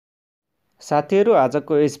साथीहरु,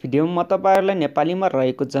 आजको यस भिडियोमा म तपाईहरुलाई नेपालीमा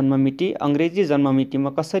रहेको जन्ममिति अंग्रेजी जन्ममितिमा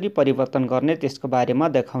कसरी परिवर्तन गर्ने त्यसको बारेमा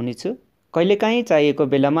देखाउने छु। कहिलेकाहीँ चाहिएको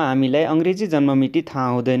बेलामा हामीलाई अंग्रेजी जन्ममिति थाहा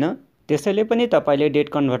हुँदैन। त्यसैले पनि तपाईले डेट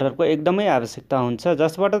कन्भर्टरको एकदमै आवश्यकता हुन्छ,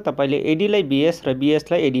 जसबाट तपाईले एडी लाई बीएस र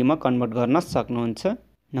बीएस लाई एडी मा कन्भर्ट गर्न सक्नुहुन्छ।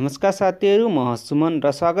 नमस्कार साथीहरु, म सुमन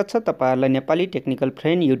र स्वागत छ तपाईहरुलाई नेपाली टेक्निकल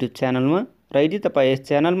फ्रेन्ड युट्युब च्यानलमा। र यदि तपाई यस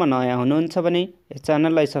च्यानलमा नयाँ हुनुहुन्छ भने यस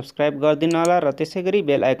च्यानललाई सब्स्क्राइब गरिदिनु होला र त्यसैगरी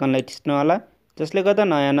बेल आइकनलाई थिच्नु होला, जसले गर्दा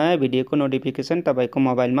नयाँ भिडियोको नोटिफिकेसन तपाईको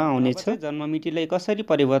मोबाइलमा आउनेछ। जन्ममितिलाई कसरी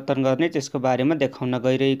परिवर्तन गर्ने त्यसको बारेमा देखाउन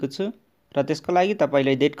गइरहेको छु र त्यसको लागि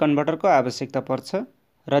तपाईलाई डेट कन्भर्टरको आवश्यकता पर्छ।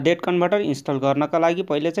 र डेट कन्भर्टर इन्स्टल गर्नका लागि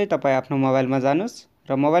पहिले चाहिँ तपाई आफ्नो मोबाइलमा जानुस्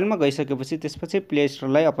र मोबाइलमा गइसकेपछि त्यसपछि प्ले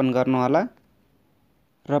स्टोरलाई ओपन गर्नु होला।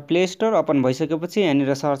 र प्ले स्टोर ओपन भइसकेपछि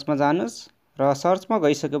यहाँनिर सर्चमा जानुस् र सर्चमा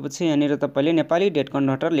गइसकेपछि यहाँनिर तपाईले नेपाली डेट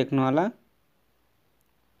कन्भर्टर लेख्नु होला।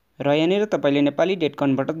 र यहाँनिर तपाईले नेपाली डेट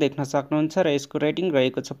कन्भर्टर देख्न सक्नुहुन्छ र यसको रेटिङ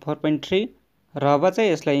रहेको छ 4.3 र अब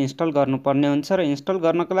चाहिँ यसलाई इन्स्टल गर्नुपर्ने हुन्छ। र इन्स्टल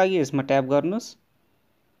गर्नको लागि यसमा ट्याप गर्नुस्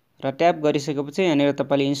र ट्याप गरिसकेपछि यहाँनिर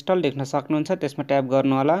तपाईले इन्स्टल देख्न सक्नुहुन्छ, त्यसमा ट्याप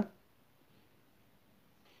गर्नु होला।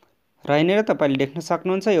 र यहाँनिर तपाईले देख्न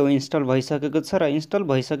सक्नुहुन्छ यो इन्स्टल भइसकेको छ र इन्स्टल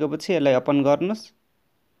भइसकेपछि यसलाई ओपन गर्नुस्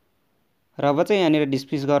र अब चाहिँ यहाँनिर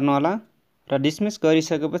डिस्मिस गर्नु होला। र डिस्मिस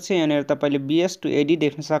गरिसकेपछि यहाँनिर तपाईले बीएस टु एडी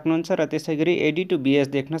देख्न सक्नुहुन्छ र त्यसैगरी एडी टु बीएस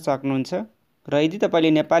देख्न सक्नुहुन्छ। र यदि तपाईले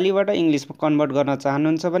नेपालीबाट इंग्लिशमा कन्भर्ट गर्न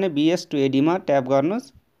चाहनुहुन्छ भने बीएस टु एडी मा ट्याप गर्नुस्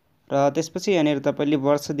र त्यसपछि यहाँनिर तपाईले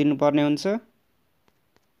वर्ष दिनुपर्ने हुन्छ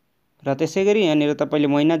र त्यसैगरी यहाँनिर तपाईले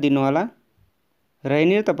महिना दिनु होला र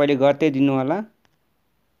यहाँनिर तपाईले गते दिनु होला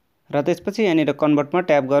र त्यसपछि यहाँनिर कन्भर्टमा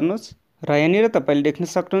ट्याप गर्नुस् र यहाँनिर तपाईले देख्न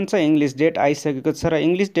सक्नुहुन्छ इंग्लिश डेट आइसकेको छ र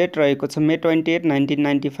इंग्लिश डेट रहेको छ मे 28,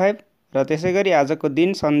 1995 र त्यसैगरी आजको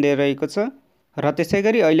दिन सन्डे रहेको छ र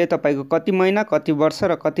त्यसैगरी अहिले तपाईको कति महिना, कति वर्ष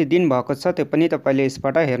र कति दिन भएको छ त्यो पनि तपाईले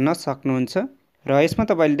यसबाट हेर्न सक्नुहुन्छ। र यसमा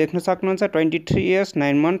तपाईले देख्न सक्नुहुन्छ 23 इयर्स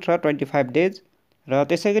 9 मन्थ र 25 डेज। र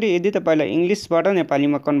त्यसैगरी यदि तपाईलाई इंग्लिशबाट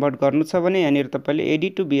नेपालीमा कन्भर्ट गर्नु छ भने यहाँनिर तपाईले एडी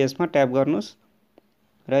टु बीएस मा ट्याप गर्नुस्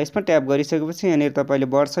र यसमा ट्याप गरिसकेपछि यहाँनिर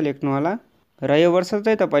तपाईले वर्ष लेख्नु होला र यो वर्ष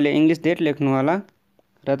चाहिँ तपाईले इंग्लिश डेट लेख्नु होला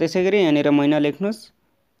र त्यसैगरी यहाँनिर महिना लेख्नुस्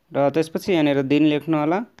र त्यसपछि यहाँनिर दिन लेख्नु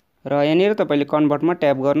होला र यहाँनिर तपाईले कन्भर्टमा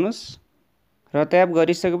ट्याप गर्नुस् र ट्याप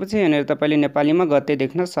गरिसकेपछि यहाँनिर तपाईले नेपालीमा गते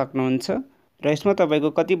देख्न सक्नुहुन्छ र यसमा तपाईको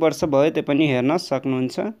कति वर्ष भयो त्यो पनि हेर्न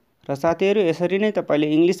सक्नुहुन्छ। र साथीहरु, यसरी नै तपाईले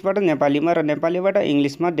इंग्लिशबाट नेपालीमा र नेपालीबाट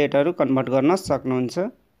इंग्लिशमा डेटहरु कन्भर्ट गर्न सक्नुहुन्छ।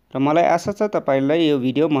 र मलाई आशा छ तपाईलाई यो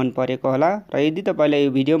भिडियो मन परेको होला र यदि तपाईलाई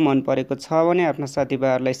यो भिडियो मन परेको छ भने आफ्ना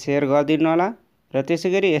साथीभाइहरुलाई शेयर गरिदिनु होला र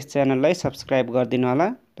त्यसैगरी यस च्यानललाई सब्स्क्राइब गरिदिनु होला।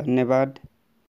 धन्यवाद।